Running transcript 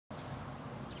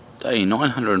Day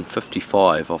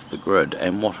 955 off the grid,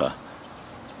 and what a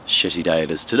shitty day it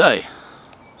is today.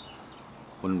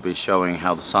 Wouldn't be showing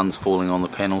how the sun's falling on the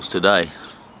panels today.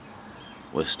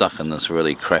 We're stuck in this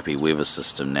really crappy weather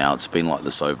system now. It's been like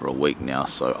this over a week now,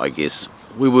 so I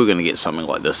guess we were going to get something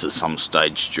like this at some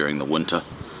stage during the winter.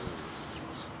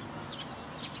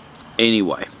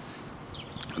 Anyway,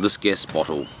 this gas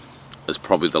bottle is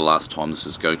probably the last time this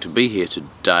is going to be here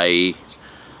today,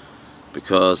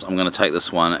 because I'm going to take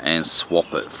this one and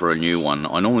swap it for a new one.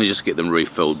 I normally just get them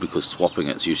refilled because swapping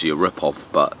it's usually a rip-off,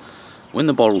 but when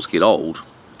the bottles get old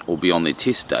or beyond their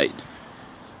test date,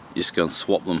 you're just going to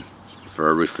swap them for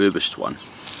a refurbished one.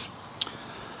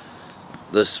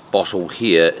 This bottle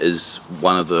here is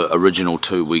one of the original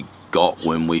two we got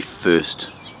when we first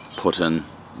put in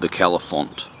the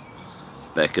Califont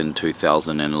back in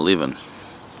 2011.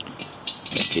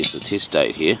 Here's the test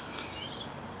date here,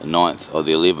 the 9th or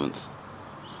the 11th.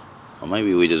 Or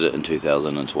maybe we did it in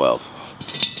 2012,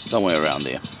 somewhere around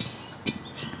there.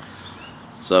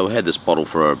 So we had this bottle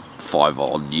for 5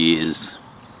 odd years,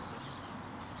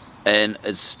 and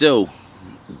it's still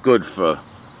good for,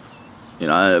 you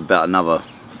know, about another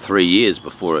 3 years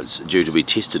before it's due to be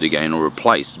tested again or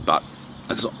replaced. But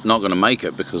it's not going to make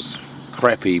it because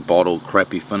crappy bottle,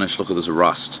 crappy finish. Look at this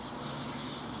rust.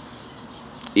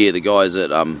 Yeah, the guys at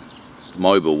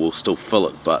Mobile will still fill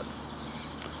it, but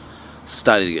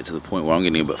starting to get to the point where I'm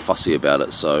getting a bit fussy about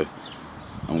it, so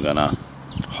I'm gonna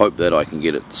hope that I can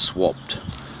get it swapped.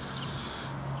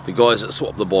 The guys that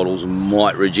swap the bottles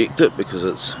might reject it because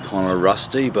it's kind of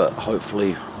rusty, but hopefully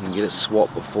we can get it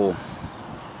swapped before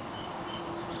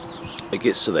it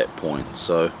gets to that point.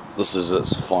 So this is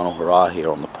its final hurrah here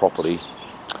on the property.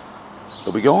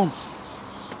 It'll be gone.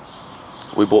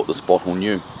 We bought this bottle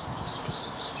new,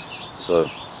 so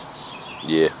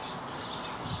yeah,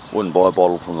 wouldn't buy a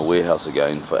bottle from the warehouse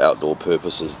again for outdoor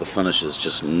purposes. The finish is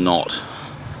just not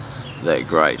that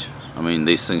great. I mean,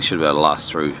 these things should be able to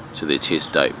last through to their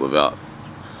test date without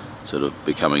sort of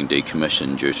becoming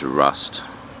decommissioned due to rust.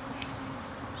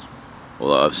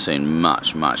 Although I've seen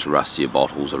much rustier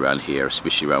bottles around here,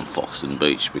 especially around Foxton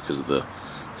Beach because of the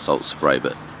salt spray,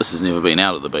 but this has never been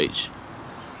out at the beach.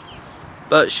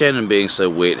 But Shannon being so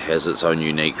wet has its own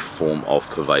unique form of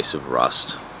pervasive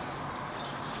rust.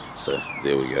 So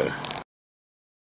there we go.